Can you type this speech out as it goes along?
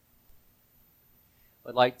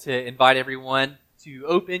I'd like to invite everyone to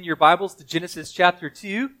open your Bibles to Genesis chapter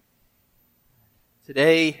 2.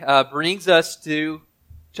 Today brings us to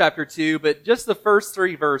chapter 2, but just the first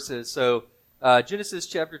three verses. So Genesis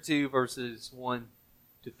chapter 2, verses 1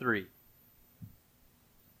 to 3.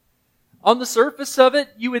 On the surface of it,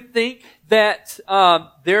 you would think that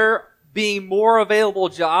there being more available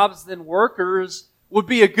jobs than workers would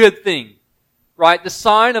be a good thing, right? The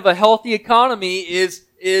sign of a healthy economy is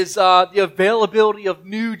the availability of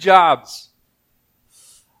new jobs.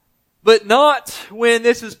 But not when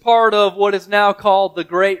this is part of what is now called the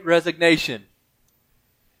Great Resignation.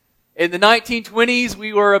 In the 1920s,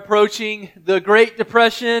 we were approaching the Great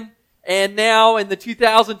Depression, and now in the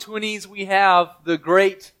 2020s, we have the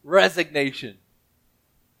Great Resignation.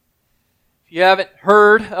 If you haven't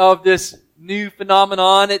heard of this new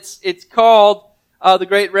phenomenon, it's called the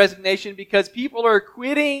Great Resignation because people are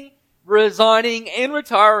quitting, resigning, and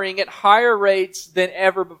retiring at higher rates than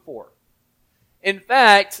ever before. In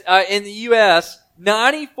fact, in the U.S.,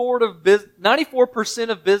 94%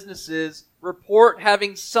 of businesses report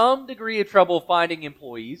having some degree of trouble finding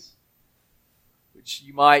employees, which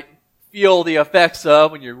you might feel the effects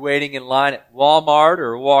of when you're waiting in line at Walmart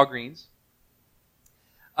or Walgreens.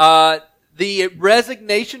 The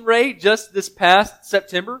resignation rate just this past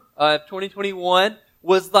September of 2021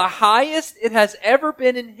 was the highest it has ever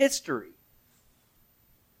been in history.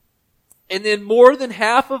 And then more than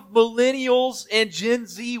half of millennials and Gen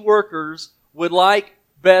Z workers would like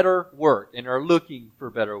better work and are looking for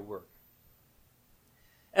better work.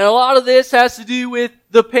 And a lot of this has to do with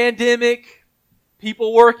the pandemic,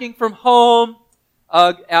 people working from home,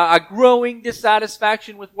 a growing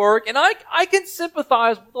dissatisfaction with work. And I can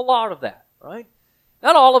sympathize with a lot of that, right?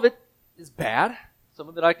 Not all of it is bad. Some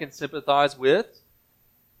of it I can sympathize with.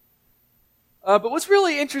 But what's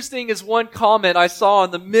really interesting is one comment I saw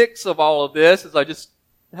in the mix of all of this as I just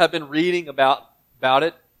have been reading about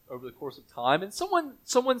it over the course of time. And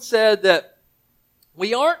someone said that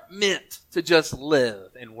we aren't meant to just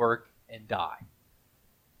live and work and die.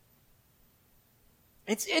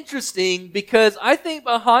 It's interesting because I think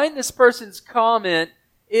behind this person's comment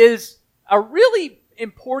is a really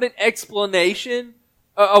important explanation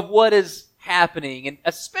of what is happening, and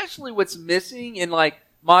especially what's missing in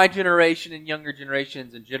my generation and younger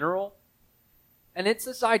generations in general. And it's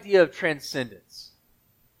this idea of transcendence.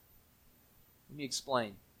 Let me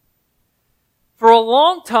explain. For a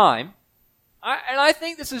long time, and I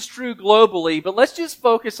think this is true globally, but let's just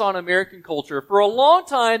focus on American culture. For a long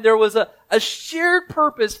time, there was a shared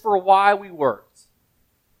purpose for why we worked.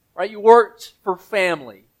 Right? You worked for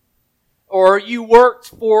family. Or you worked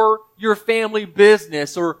for your family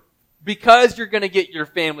business, or because you're going to get your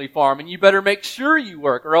family farm, and you better make sure you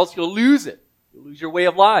work, or else you'll lose it. You'll lose your way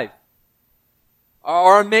of life.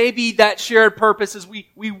 Or maybe that shared purpose is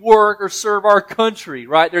we work or serve our country,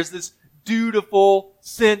 right? There's this dutiful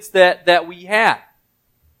sense that we have.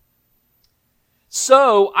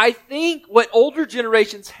 So I think what older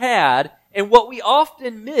generations had, and what we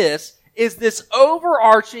often miss, is this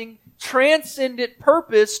overarching, transcendent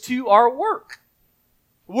purpose to our work.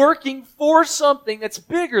 Working for something that's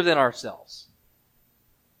bigger than ourselves.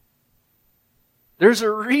 There's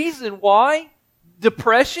a reason why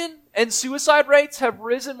depression and suicide rates have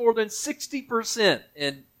risen more than 60%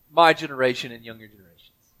 in my generation and younger generations.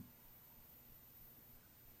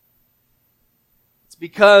 It's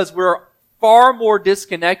because we're far more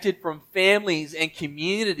disconnected from families and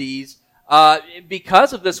communities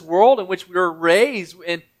because of this world in which we were raised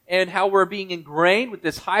and how we're being ingrained with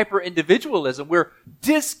this hyper-individualism. We're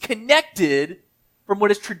disconnected from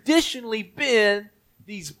what has traditionally been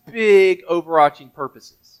these big overarching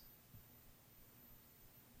purposes.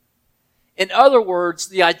 In other words,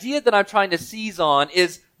 the idea that I'm trying to seize on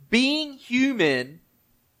is being human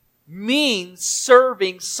means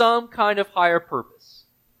serving some kind of higher purpose.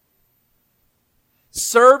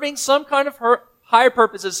 Serving some kind of higher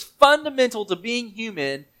purpose is fundamental to being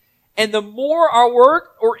human. And the more our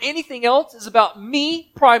work or anything else is about me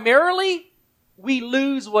primarily, we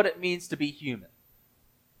lose what it means to be human.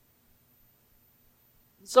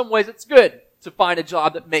 In some ways, it's good to find a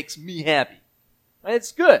job that makes me happy. Right?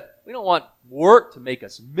 It's good. We don't want work to make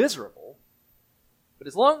us miserable. But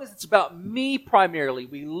as long as it's about me primarily,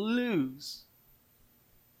 we lose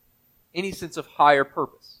any sense of higher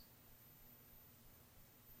purpose.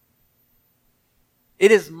 It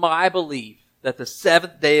is my belief that the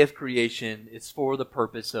seventh day of creation is for the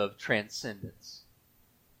purpose of transcendence.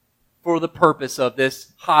 For the purpose of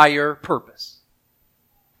this higher purpose.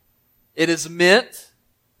 It is meant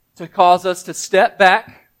to cause us to step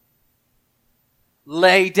back,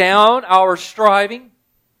 lay down our striving,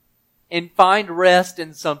 and find rest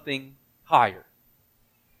in something higher.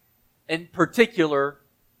 In particular,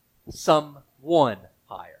 someone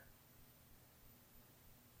higher.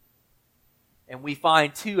 And we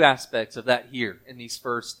find two aspects of that here in these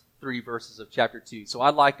first 3 verses of chapter 2. So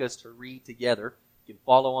I'd like us to read together. You can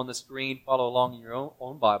follow on the screen, follow along in your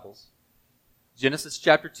own Bibles. Genesis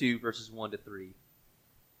chapter 2, verses 1 to 3.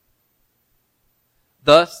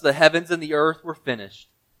 Thus the heavens and the earth were finished,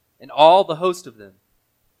 and all the host of them.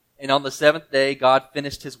 And on the seventh day God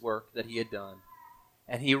finished his work that he had done.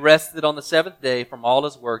 And he rested on the seventh day from all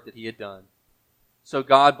his work that he had done. So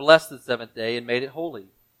God blessed the seventh day and made it holy,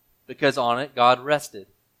 because on it God rested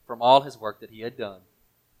from all his work that he had done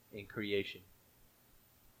in creation.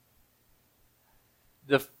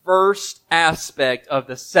 The first aspect of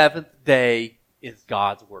the seventh day is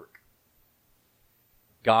God's work.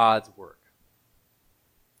 God's work.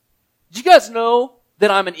 Did you guys know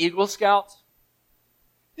that I'm an Eagle Scout?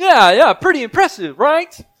 Yeah, pretty impressive,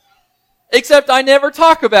 right? Except I never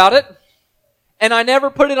talk about it, and I never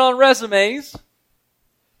put it on resumes,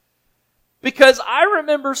 because I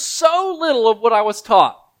remember so little of what I was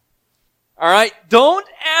taught. All right? Don't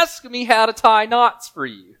ask me how to tie knots for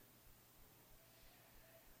you.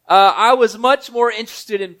 I was much more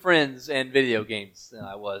interested in friends and video games than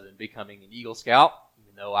I was in becoming an Eagle Scout,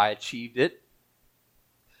 even though I achieved it.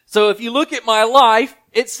 So if you look at my life,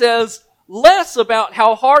 it says less about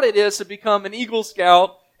how hard it is to become an Eagle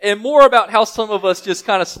Scout and more about how some of us just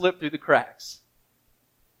kind of slip through the cracks.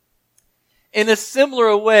 In a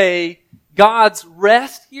similar way, God's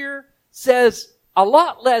rest here says a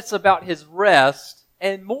lot less about his rest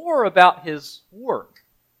and more about his work.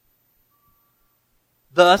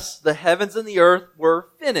 Thus, the heavens and the earth were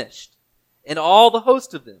finished, and all the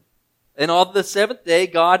host of them. And on the seventh day,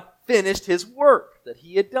 God finished his work that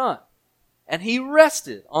he had done. And he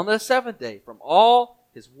rested on the seventh day from all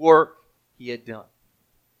his work he had done.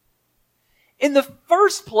 In the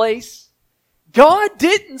first place, God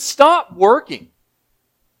didn't stop working.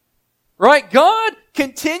 Right? God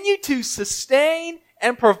continued to sustain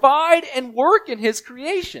and provide and work in his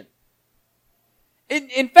creation.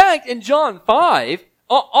 In fact, in John 5,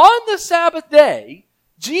 on the Sabbath day,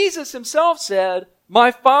 Jesus himself said,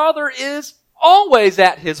 "My Father is always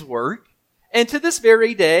at his work, and to this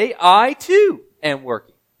very day, I too am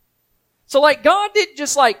working." So God didn't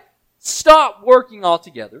just stop working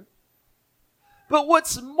altogether. But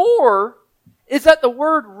what's more is that the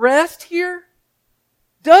word rest here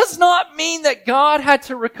does not mean that God had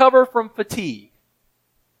to recover from fatigue.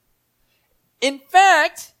 In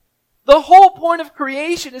fact, the whole point of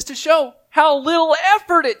creation is to show how little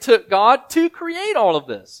effort it took God to create all of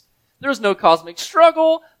this. There's no cosmic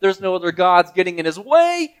struggle. There's no other gods getting in his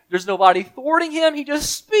way. There's nobody thwarting him. He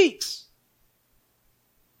just speaks.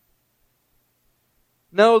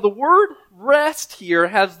 No, the word rest here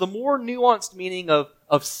has the more nuanced meaning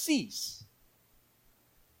of cease.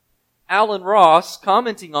 Alan Ross,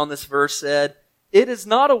 commenting on this verse, said, "It is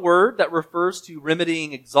not a word that refers to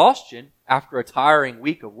remedying exhaustion after a tiring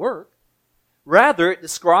week of work. Rather, it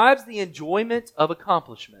describes the enjoyment of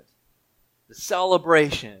accomplishment, the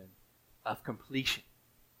celebration of completion."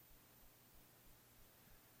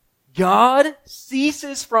 God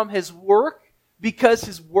ceases from his work because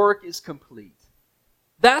his work is complete.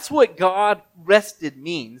 That's what God rested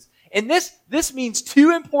means. And this means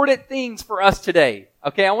two important things for us today.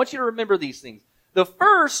 Okay, I want you to remember these things. The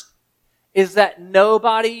first is that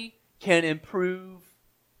nobody can improve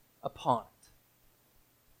upon it.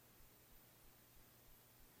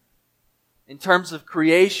 In terms of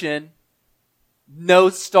creation, no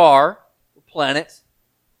star or planet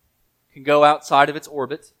can go outside of its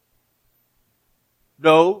orbit.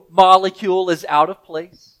 No molecule is out of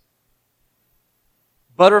place.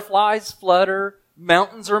 Butterflies flutter,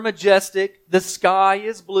 mountains are majestic, the sky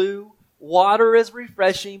is blue, water is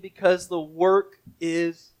refreshing because the work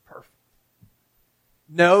is perfect.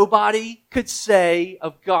 Nobody could say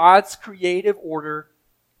of God's creative order,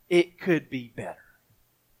 it could be better.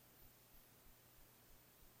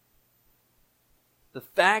 The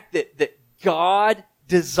fact that God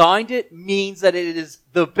designed it means that it is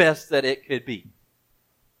the best that it could be.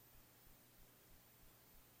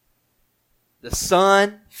 The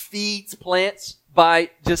sun feeds plants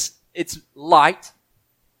by just its light.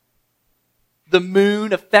 The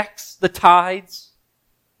moon affects the tides.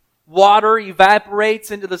 Water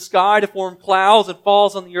evaporates into the sky to form clouds and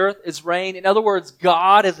falls on the earth as rain. In other words,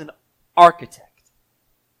 God is an architect.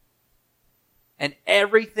 And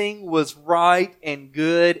everything was right and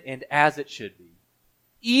good and as it should be.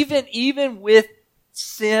 Even with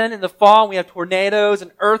sin and the fall, we have tornadoes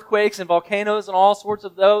and earthquakes and volcanoes and all sorts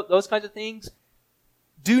of those kinds of things.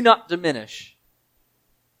 do not diminish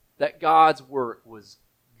that God's work was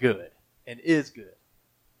good and is good.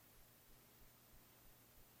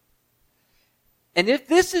 And if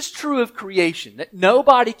this is true of creation, that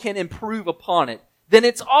nobody can improve upon it, then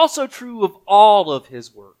it's also true of all of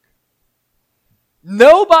His work.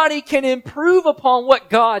 Nobody can improve upon what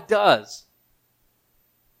God does.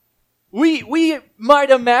 We might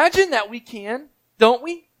imagine that we can, don't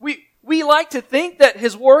we? We like to think that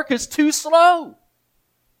His work is too slow,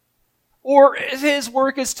 or His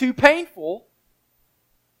work is too painful,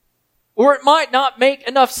 or it might not make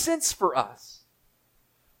enough sense for us.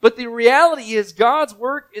 But the reality is God's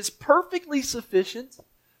work is perfectly sufficient,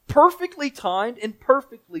 perfectly timed, and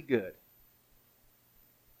perfectly good.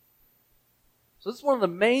 So this is one of the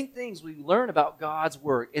main things we learn about God's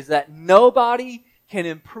work, is that nobody can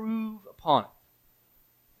improve upon it.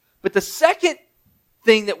 But the second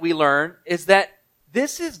thing that we learn is that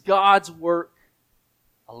this is God's work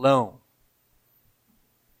alone.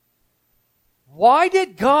 Why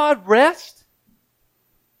did God rest?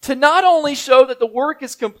 To not only show that the work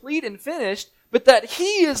is complete and finished, but that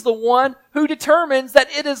He is the one who determines that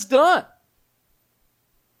it is done.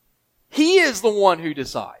 He is the one who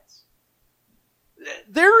decides.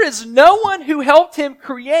 There is no one who helped Him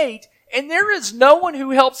create, and there is no one who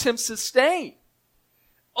helps Him sustain.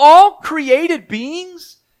 All created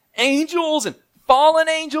beings, angels and fallen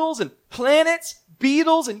angels and planets,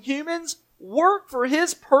 beetles and humans, work for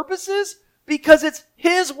His purposes because it's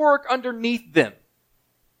His work underneath them.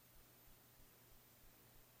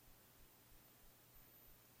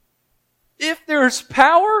 If there's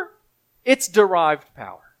power, it's derived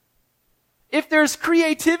power. If there's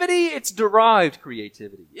creativity, it's derived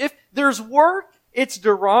creativity. If there's work, it's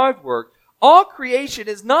derived work. All creation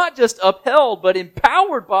is not just upheld, but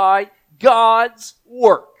empowered by God's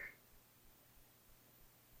work.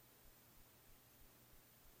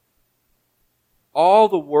 All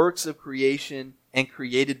the works of creation and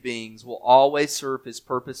created beings will always serve His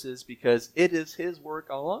purposes because it is His work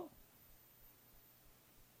alone.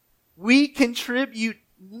 We contribute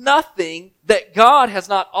nothing that God has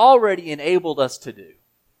not already enabled us to do.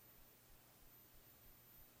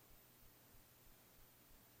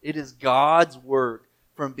 It is God's work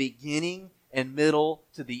from beginning and middle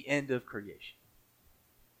to the end of creation.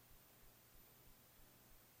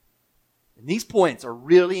 And these points are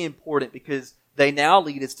really important because they now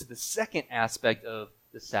lead us to the second aspect of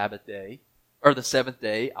the Sabbath day, or the seventh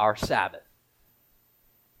day, our Sabbath.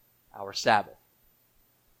 Our Sabbath.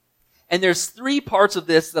 And there's three parts of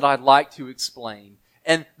this that I'd like to explain.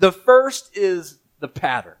 And the first is the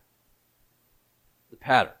pattern. The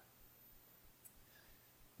pattern.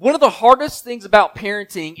 One of the hardest things about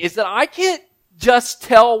parenting is that I can't just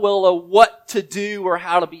tell Willow what to do or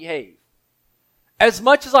how to behave. As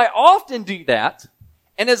much as I often do that,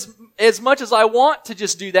 and as much as I want to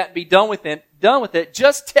just do that and be done with it,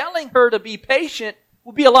 just telling her to be patient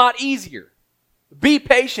will be a lot easier. Be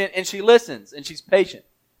patient, and she listens, and she's patient.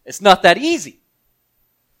 It's not that easy.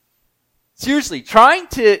 Seriously, trying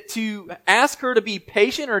to ask her to be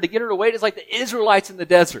patient or to get her to wait is like the Israelites in the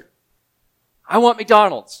desert. I want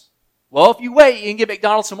McDonald's. Well, if you wait, you can get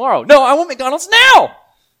McDonald's tomorrow. No, I want McDonald's now!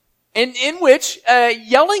 And in which a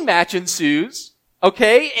yelling match ensues,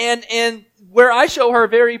 okay, and where I show her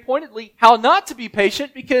very pointedly how not to be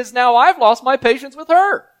patient because now I've lost my patience with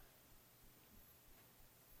her.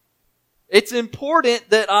 It's important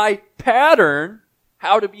that I pattern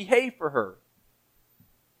how to behave for her.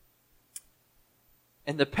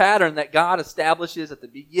 And the pattern that God establishes at the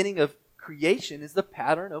beginning of creation is the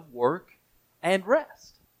pattern of work and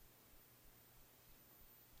rest.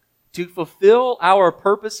 To fulfill our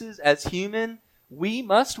purposes as human, we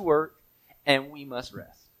must work and we must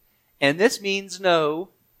rest. And this means no,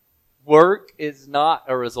 work is not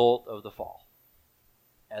a result of the fall.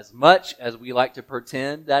 As much as we like to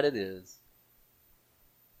pretend that it is,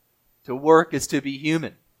 to work is to be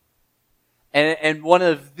human. And one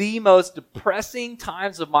of the most depressing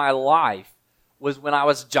times of my life was when I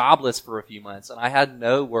was jobless for a few months and I had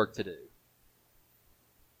no work to do.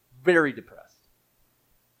 Very depressed.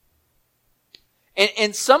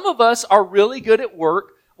 And some of us are really good at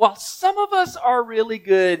work, while some of us are really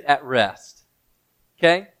good at rest.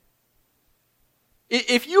 Okay?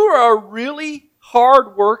 If you are a really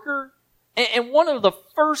hard worker, and one of the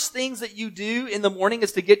first things that you do in the morning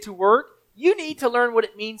is to get to work, you need to learn what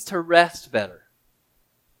it means to rest better.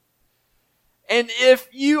 And if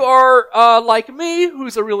you are like me,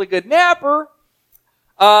 who's a really good napper,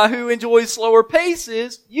 who enjoys slower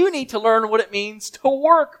paces, you need to learn what it means to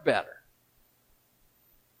work better.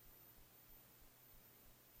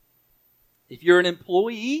 If you're an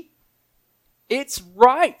employee It's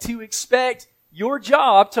right to expect your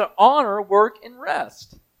job to honor work and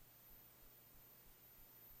rest.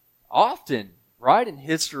 Often, right, in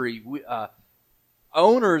history,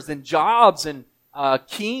 owners and jobs and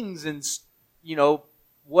kings and,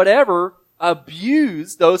 whatever,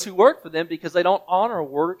 abuse those who work for them because they don't honor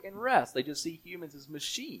work and rest. They just see humans as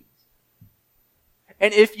machines.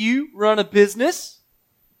 And if you run a business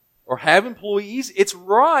or have employees, it's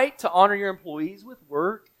right to honor your employees with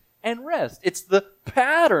work and rest. It's the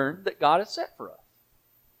pattern that God has set for us.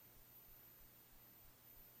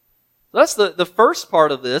 So that's the first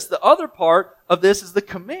part of this. The other part of this is the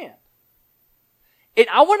command. And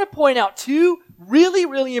I want to point out two really,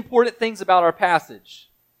 really important things about our passage.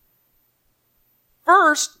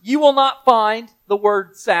 First, you will not find the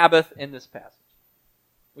word Sabbath in this passage.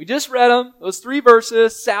 We just read them, those 3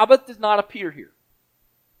 verses. Sabbath does not appear here.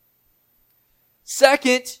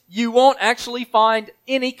 Second, you won't actually find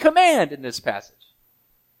any command in this passage.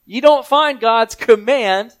 You don't find God's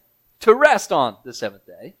command to rest on the 7th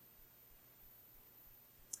day.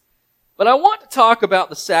 But I want to talk about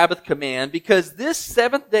the Sabbath command because this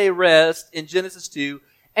 7th day rest in Genesis 2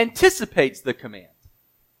 anticipates the command.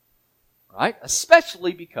 Right?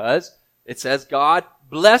 Especially because it says God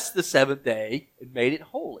blessed the 7th day and made it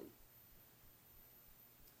holy.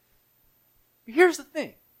 But here's the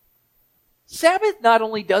thing. Sabbath not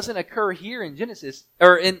only doesn't occur here in Genesis,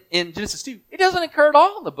 or in Genesis 2, it doesn't occur at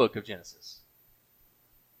all in the book of Genesis.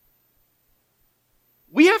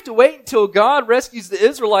 We have to wait until God rescues the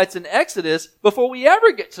Israelites in Exodus before we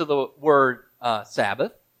ever get to the word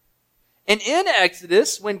Sabbath. And in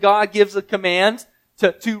Exodus, when God gives a command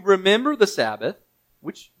to remember the Sabbath,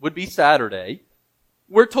 which would be Saturday,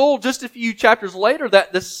 we're told just a few chapters later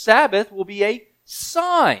that the Sabbath will be a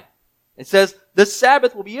sign. It says, the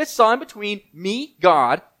Sabbath will be a sign between me,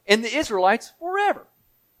 God, and the Israelites forever.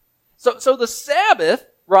 So the Sabbath,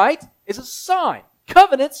 right, is a sign.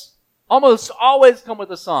 Covenants almost always come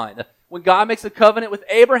with a sign. When God makes a covenant with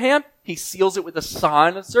Abraham, He seals it with a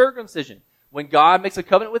sign of circumcision. When God makes a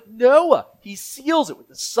covenant with Noah, He seals it with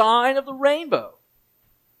the sign of the rainbow.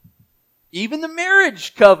 Even the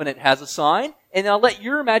marriage covenant has a sign, and I'll let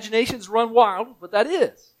your imaginations run wild with what that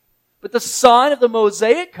is. But the sign of the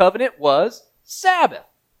Mosaic covenant was Sabbath.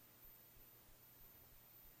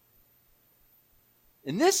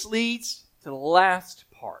 And this leads to the last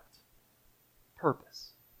part.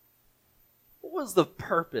 Purpose. What was the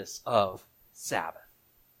purpose of Sabbath?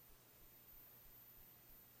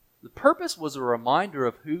 The purpose was a reminder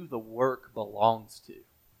of who the work belongs to.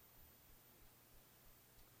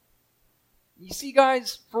 You see,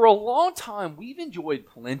 guys, for a long time, we've enjoyed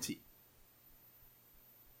plenty.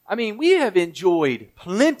 I mean, we have enjoyed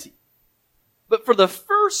plenty. But for the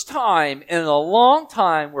first time in a long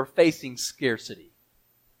time, we're facing scarcity.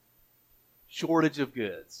 Shortage of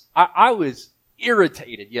goods. I was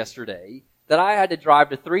irritated yesterday that I had to drive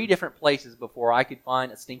to 3 different places before I could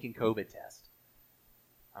find a stinking COVID test.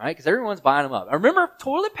 All right, because everyone's buying them up. I remember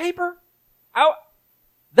toilet paper. I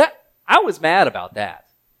was mad about that.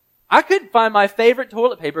 I couldn't find my favorite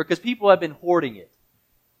toilet paper because people have been hoarding it.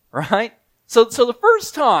 Right? So the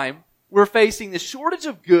first time we're facing the shortage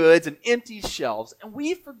of goods and empty shelves, and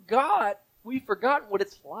we've forgotten what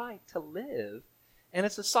it's like to live in a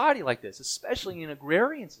society like this, especially in an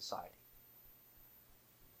agrarian society,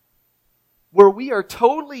 where we are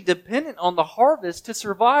totally dependent on the harvest to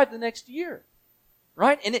survive the next year.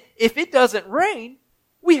 Right? And if it doesn't rain,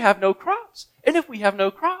 we have no crops. And if we have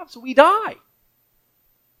no crops, we die.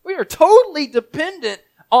 We are totally dependent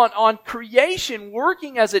on creation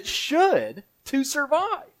working as it should to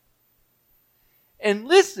survive. And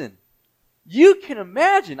listen, you can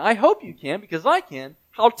imagine, I hope you can because I can,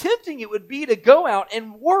 how tempting it would be to go out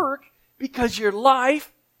and work because your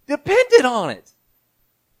life depended on it.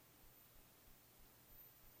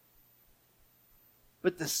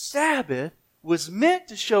 But the Sabbath was meant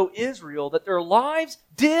to show Israel that their lives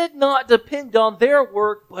did not depend on their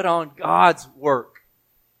work, but on God's work.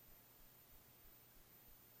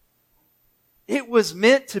 It was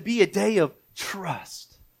meant to be a day of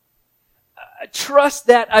trust. Trust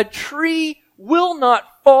that a tree will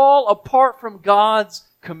not fall apart from God's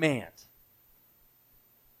command.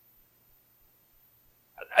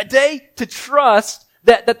 A day to trust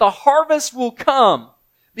that the harvest will come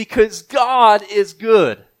because God is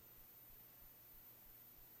good.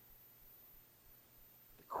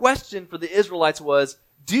 The question for the Israelites was,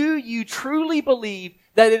 do you truly believe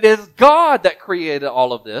that it is God that created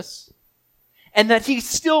all of this and that He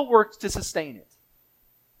still works to sustain it?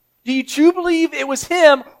 Do you truly believe it was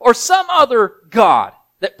Him or some other God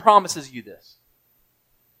that promises you this?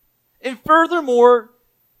 And furthermore,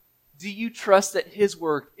 Do you trust that His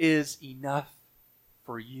work is enough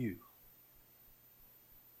for you?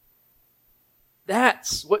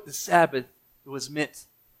 That's what the Sabbath was meant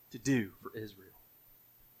to do for Israel.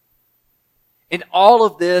 In all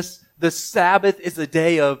of this, the Sabbath is a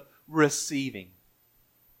day of receiving.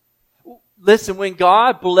 Listen, when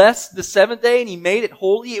God blessed the seventh day and He made it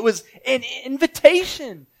holy, it was an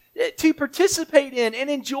invitation to participate in and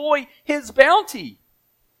enjoy His bounty.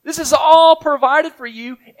 This is all provided for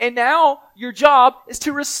you, and now your job is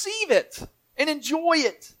to receive it and enjoy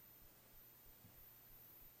it.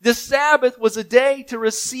 The Sabbath was a day to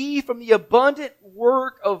receive from the abundant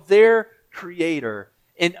work of their Creator.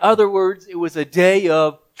 In other words, it was a day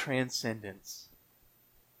of transcendence.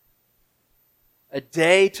 A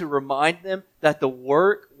day to remind them that the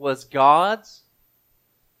work was God's,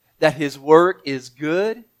 that His work is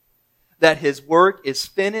good, that His work is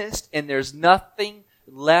finished, and there's nothing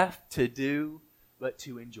left to do but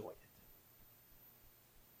to enjoy it.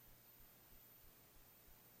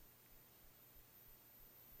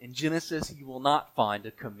 In Genesis, you will not find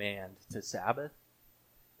a command to Sabbath.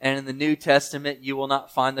 And in the New Testament, you will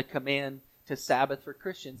not find the command to Sabbath for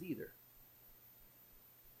Christians either.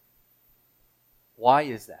 Why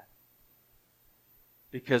is that?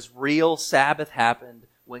 Because real Sabbath happened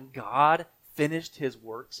when God finished His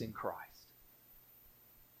works in Christ.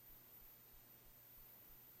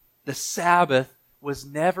 The Sabbath was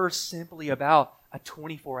never simply about a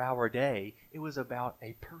 24-hour day. It was about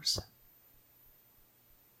a person.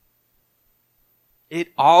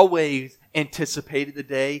 It always anticipated the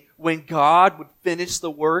day when God would finish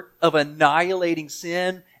the work of annihilating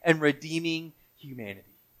sin and redeeming humanity.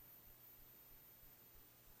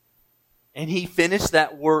 And He finished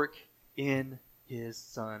that work in His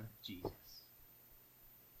Son, Jesus,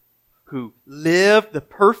 who lived the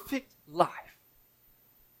perfect life.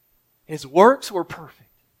 His works were perfect.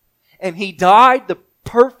 And He died the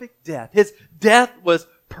perfect death. His death was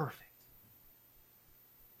perfect.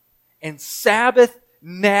 And Sabbath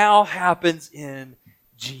now happens in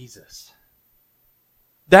Jesus.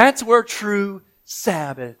 That's where true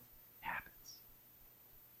Sabbath happens.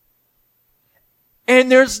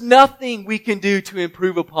 And there's nothing we can do to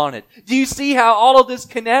improve upon it. Do you see how all of this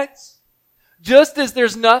connects? Just as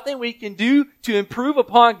there's nothing we can do to improve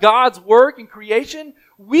upon God's work in creation,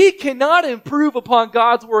 we cannot improve upon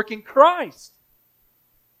God's work in Christ.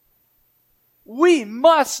 We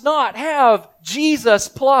must not have Jesus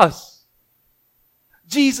plus.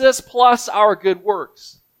 Jesus plus our good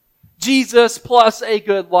works. Jesus plus a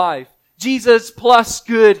good life. Jesus plus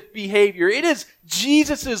good behavior. It is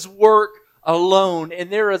Jesus' work alone,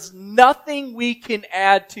 and there is nothing we can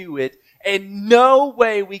add to it, and no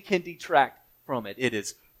way we can detract from it. It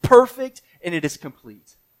is perfect and it is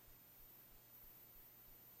complete.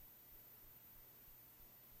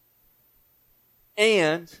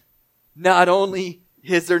 And not only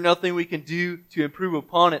is there nothing we can do to improve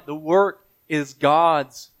upon it, the work is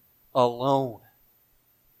God's alone.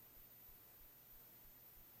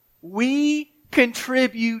 We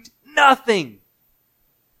contribute nothing.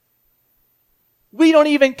 We don't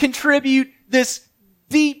even contribute this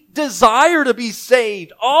deep desire to be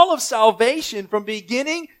saved. All of salvation from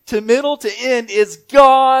beginning to middle to end is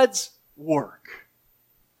God's work.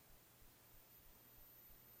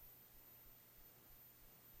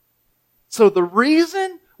 So the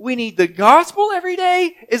reason we need the gospel every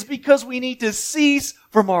day is because we need to cease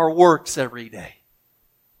from our works every day.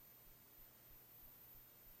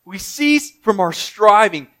 We cease from our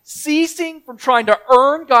striving, ceasing from trying to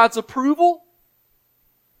earn God's approval,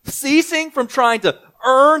 ceasing from trying to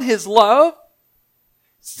earn His love,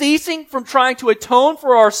 ceasing from trying to atone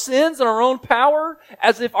for our sins in our own power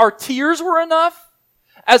as if our tears were enough,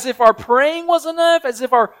 as if our praying was enough, as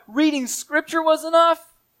if our reading Scripture was enough.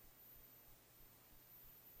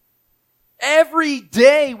 Every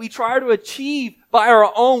day we try to achieve by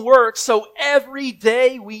our own works, so every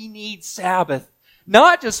day we need Sabbath.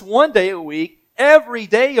 Not just one day a week, every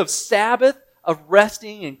day of Sabbath, of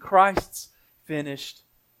resting in Christ's finished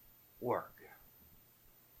work.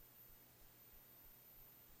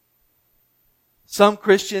 Some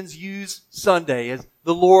Christians use Sunday as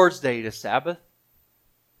the Lord's Day to Sabbath.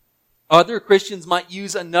 Other Christians might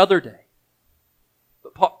use another day.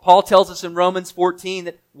 But Paul tells us in Romans 14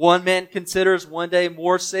 that one man considers one day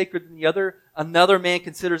more sacred than the other. Another man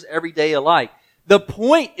considers every day alike. The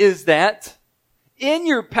point is that in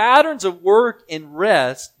your patterns of work and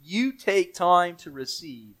rest, you take time to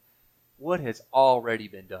receive what has already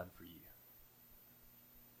been done for you.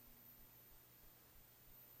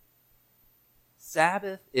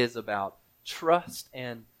 Sabbath is about trust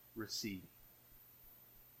and receiving.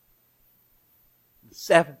 The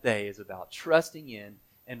seventh day is about trusting in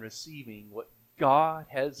and receiving what God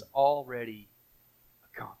has already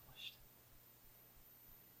accomplished.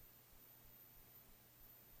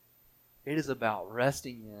 It is about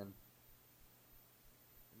resting in.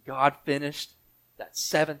 God finished that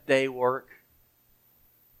seventh day work,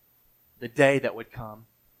 the day that would come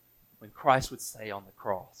when Christ would say on the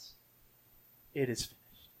cross, "It is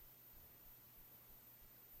finished."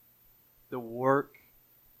 The work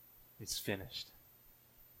is finished.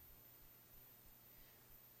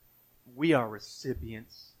 We are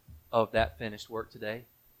recipients of that finished work today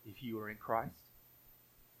if you are in Christ.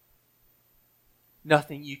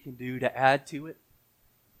 Nothing you can do to add to it.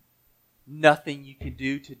 Nothing you can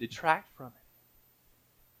do to detract from it.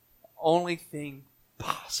 The only thing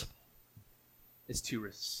possible is to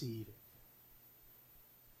receive it.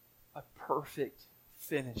 A perfect,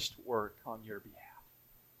 finished work on your behalf.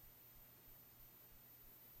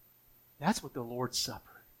 That's what the Lord's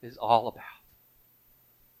Supper is all about.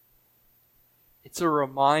 It's a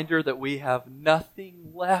reminder that we have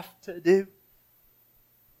nothing left to do.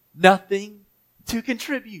 Nothing to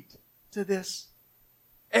contribute to this.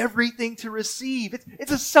 Everything to receive.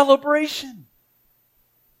 It's a celebration.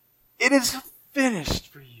 It is finished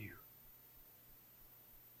for you.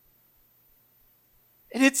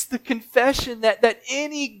 And it's the confession that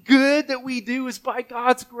any good that we do is by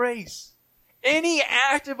God's grace. Any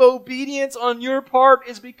act of obedience on your part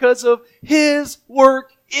is because of His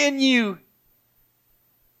work in you.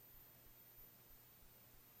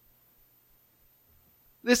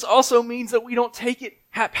 This also means that we don't take it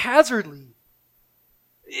haphazardly.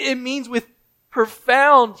 It means with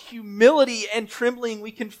profound humility and trembling,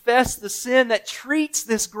 we confess the sin that treats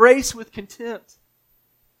this grace with contempt.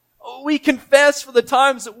 We confess for the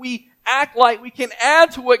times that we act like we can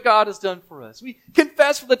add to what God has done for us. We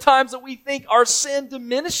confess for the times that we think our sin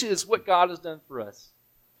diminishes what God has done for us.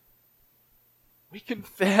 We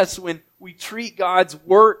confess when we treat God's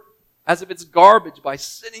work as if it's garbage by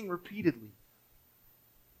sinning repeatedly.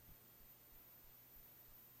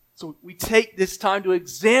 So we take this time to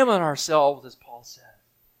examine ourselves, as Paul says.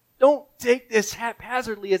 Don't take this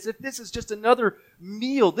haphazardly as if this is just another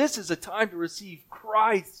meal. This is a time to receive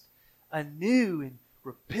Christ anew in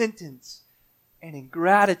repentance and in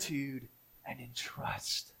gratitude and in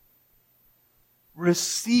trust.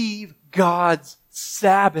 Receive God's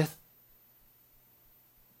Sabbath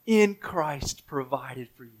in Christ provided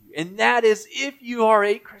for you. And that is if you are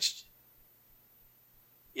a Christian.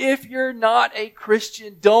 If you're not a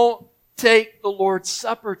Christian, don't take the Lord's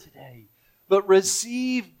Supper today, but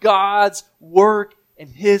receive God's work and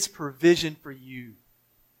His provision for you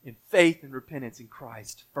in faith and repentance in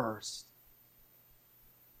Christ first.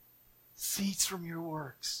 Cease from your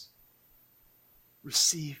works.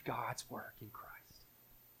 Receive God's work in Christ.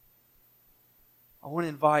 I want to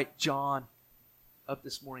invite John up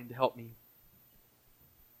this morning to help me.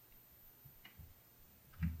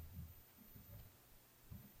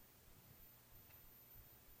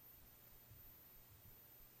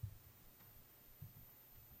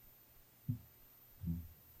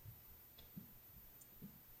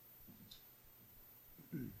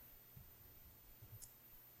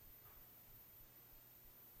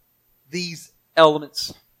 These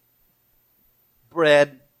elements,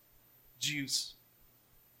 bread, juice,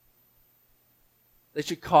 they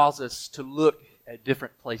should cause us to look at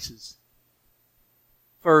different places.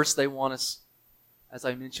 First, they want us, as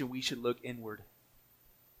I mentioned, we should look inward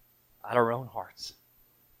at our own hearts.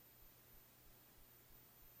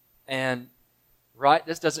 And, right,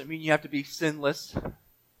 this doesn't mean you have to be sinless.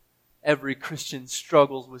 Every Christian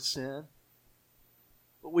struggles with sin.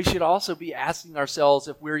 But we should also be asking ourselves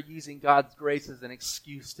if we're using God's grace as an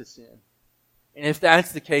excuse to sin. And if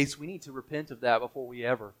that's the case, we need to repent of that before we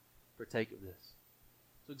ever partake of this.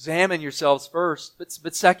 So examine yourselves first.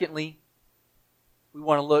 But secondly, we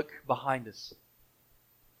want to look behind us.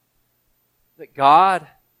 That God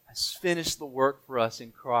has finished the work for us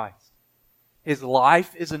in Christ. His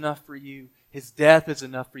life is enough for you. His death is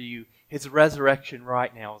enough for you. His resurrection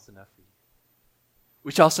right now is enough for you.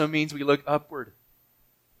 Which also means we look upward.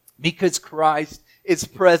 Because Christ is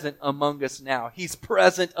present among us now. He's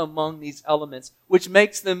present among these elements, which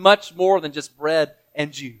makes them much more than just bread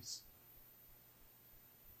and juice.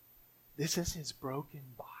 This is His broken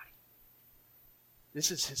body.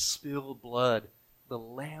 This is His spilled blood, the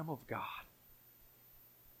Lamb of God.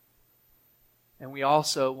 And we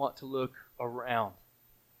also want to look around.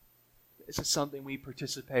 This is something we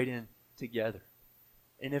participate in together.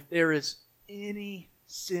 And if there is any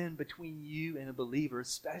sin between you and a believer,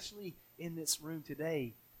 especially in this room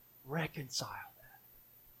today, reconcile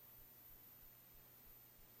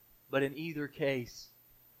But in either case,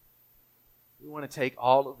 we want to take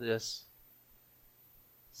all of this,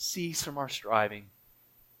 cease from our striving,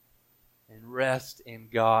 and rest in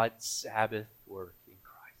God's Sabbath work in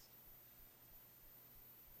Christ.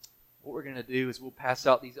 What we're going to do is we'll pass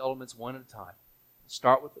out these elements one at a time. We'll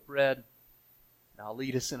start with the bread, and I'll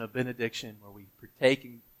lead us in a benediction where we partake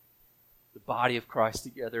in the body of Christ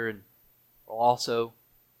together, and we'll also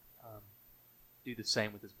do the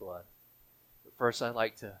same with His blood. But first, I'd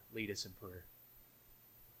like to lead us in prayer.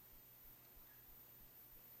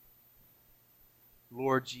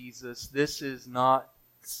 Lord Jesus, this is not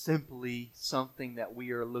simply something that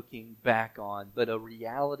we are looking back on, but a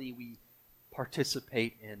reality we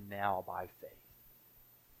participate in now by faith.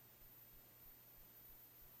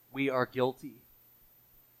 We are guilty,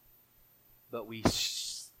 but we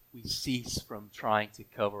cease from trying to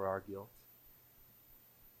cover our guilt.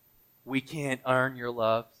 We can't earn your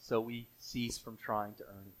love, so we cease from trying to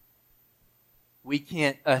earn it. We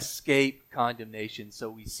can't escape condemnation, so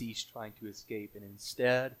we cease trying to escape and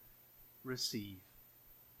instead receive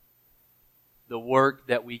the work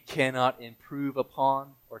that we cannot improve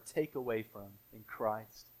upon or take away from in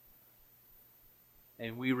Christ.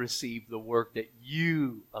 And we receive the work that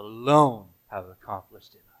you alone have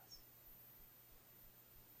accomplished in us.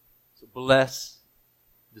 So bless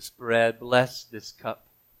this bread, bless this cup,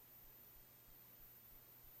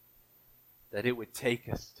 that it would take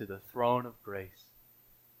us to the throne of grace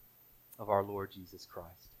of our Lord Jesus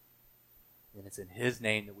Christ. And it's in His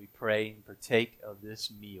name that we pray and partake of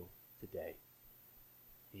this meal today.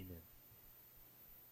 Amen.